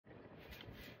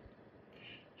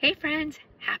Hey friends,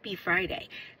 happy Friday.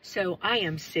 So I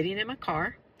am sitting in my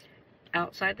car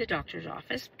outside the doctor's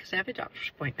office because I have a doctor's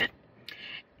appointment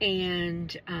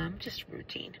and just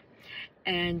routine.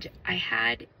 And I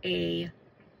had a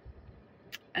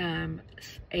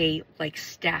like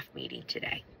staff meeting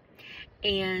today.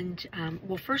 And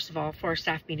well, first of all, for our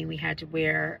staff meeting, we had to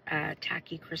wear a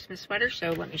tacky Christmas sweater.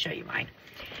 So let me show you mine.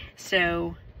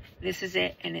 So this is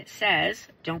it, and it says,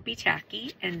 "Don't be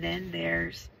tacky." And then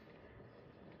there's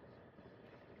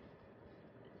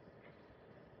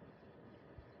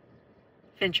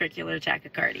ventricular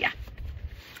tachycardia.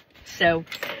 So,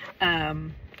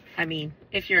 I mean,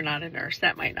 if you're not a nurse,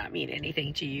 that might not mean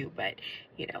anything to you, but,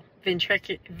 you know,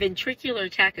 ventricular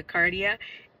tachycardia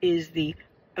is the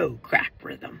oh crap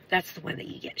rhythm. That's the one that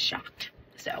you get shocked.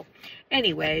 So,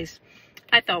 anyways,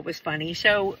 I thought it was funny.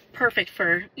 So, perfect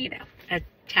for, you know, a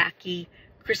tacky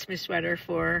Christmas sweater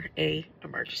for a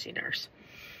emergency nurse.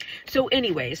 So,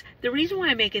 anyways, the reason why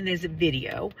I'm making this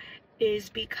video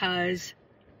is because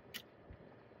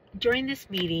during this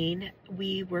meeting,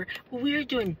 we were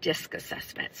doing DISC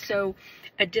assessments. So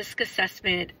a DISC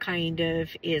assessment kind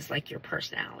of is like your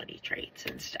personality traits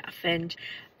and stuff. And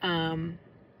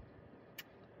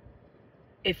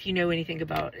if you know anything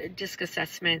about DISC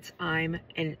assessments, I'm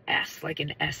an S, like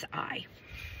an SI.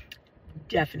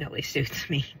 Definitely suits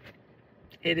me.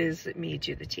 It is me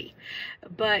to the T.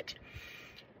 But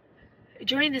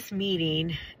during this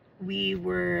meeting, we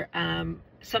were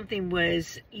something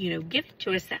was, you know, given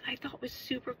to us that I thought was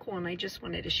super cool, and I just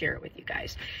wanted to share it with you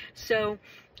guys. So,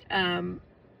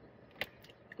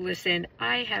 listen,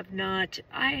 I have not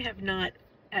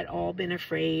at all been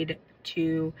afraid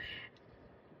to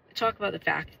talk about the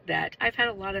fact that I've had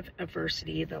a lot of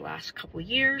adversity the last couple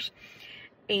years,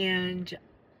 and,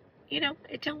 you know,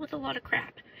 it dealt with a lot of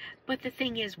crap. But the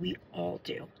thing is, we all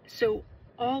do. So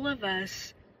all of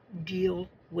us deal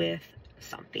with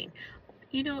something.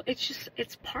 You know,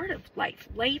 it's part of life.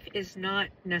 Life is not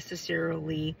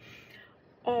necessarily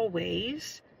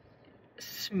always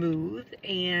smooth,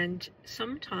 and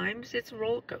sometimes it's a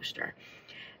roller coaster.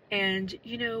 And,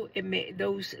 you know,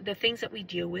 the things that we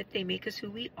deal with, they make us who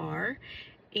we are.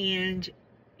 And,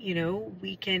 you know,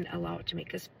 we can allow it to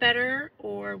make us better,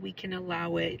 or we can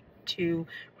allow it to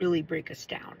really break us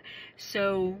down.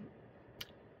 So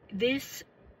this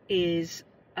is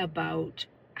about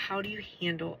how do you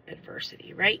handle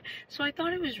adversity, right? So I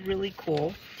thought it was really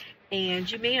cool,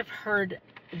 and you may have heard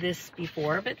this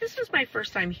before, but this was my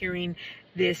first time hearing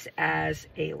this as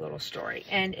a little story,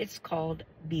 and it's called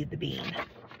Be the Bean.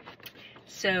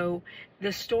 So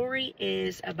the story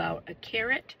is about a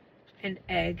carrot, an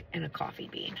egg, and a coffee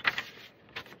bean.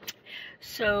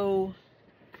 So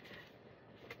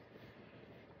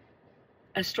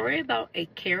a story about a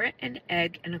carrot, an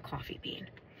egg, and a coffee bean.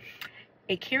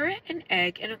 A carrot, an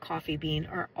egg, and a coffee bean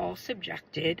are all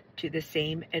subjected to the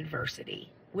same adversity,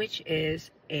 which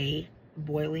is a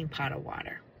boiling pot of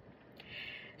water.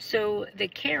 So the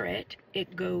carrot,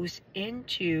 it goes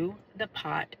into the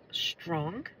pot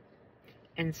strong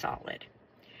and solid.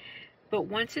 But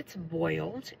once it's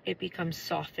boiled, it becomes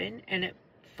softened and it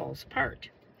falls apart.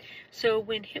 So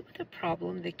when hit with a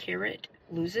problem, the carrot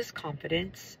loses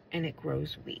confidence and it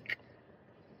grows weak.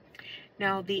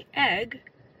 Now the egg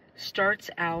starts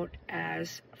out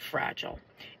as fragile.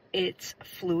 It's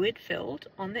fluid filled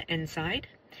on the inside,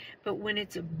 but when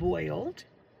it's boiled,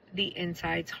 the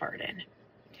insides harden.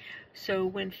 So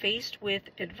when faced with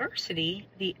adversity,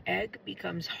 the egg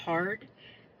becomes hard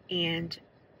and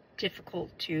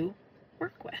difficult to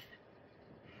work with.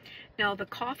 Now the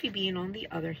coffee bean, on the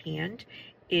other hand,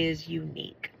 is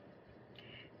unique.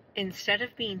 Instead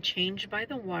of being changed by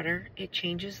the water, it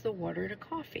changes the water to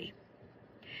coffee.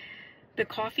 The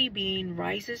coffee bean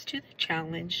rises to the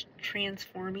challenge,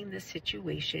 transforming the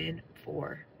situation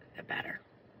for the better.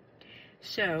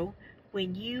 So,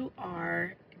 when you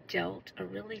are dealt a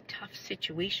really tough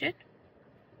situation,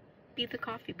 be the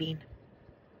coffee bean.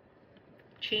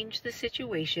 Change the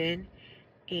situation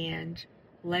and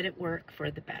let it work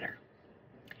for the better.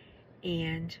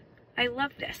 And I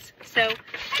love this. So,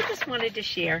 I just wanted to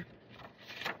share.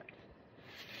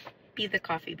 Be the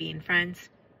coffee bean, friends.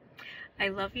 I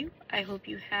love you. I hope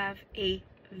you have a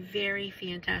very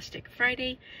fantastic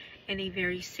Friday and a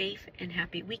very safe and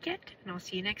happy weekend. And I'll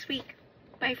see you next week.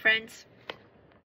 Bye, friends.